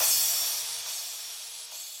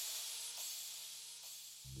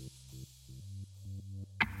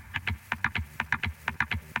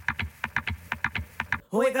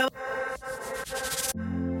Wake up.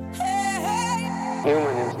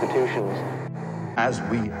 Human institutions, as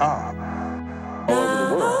we are, all over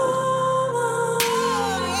the world,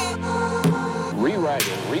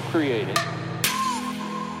 rewriting, recreating.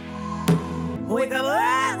 Wake up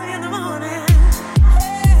early in the morning.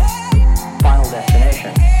 Final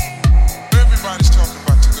destination. Everybody's talking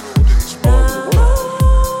about the good old days. All over the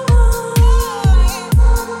world,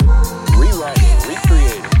 rewriting,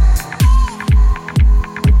 recreating.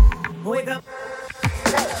 Wake up.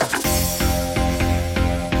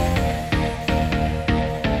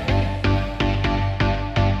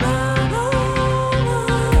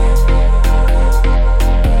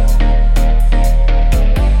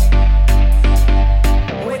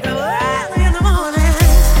 Wake up early in the morning.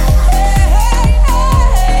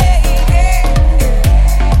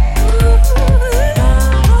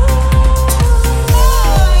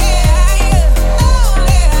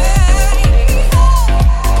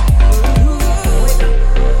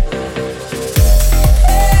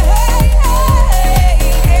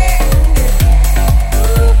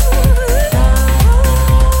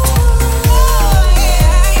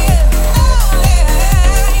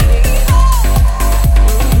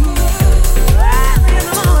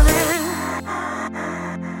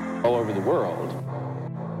 All over the world,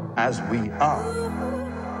 as we are.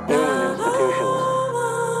 Human institutions.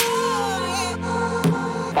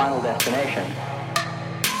 Final destination.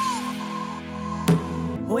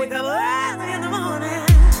 Wake up early in the morning.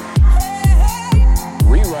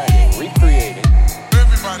 Rewriting, recreating.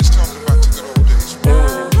 Everybody's talking about the good old days.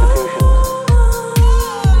 Human institutions.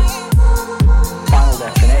 Final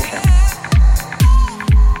destination.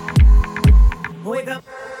 Wake up.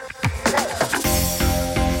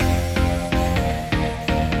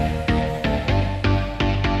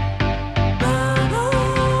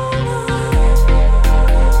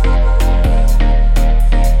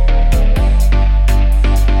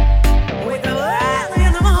 Wake up early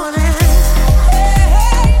in the morning.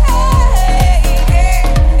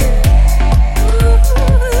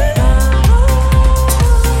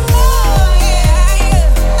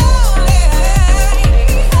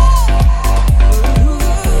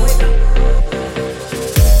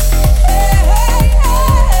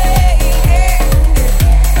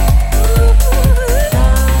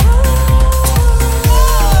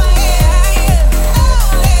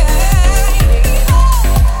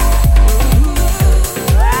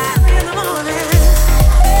 Early in the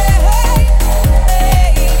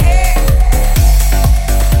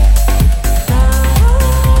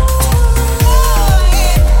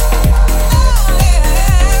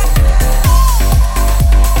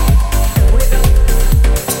Wake up.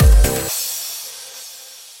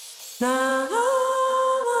 Now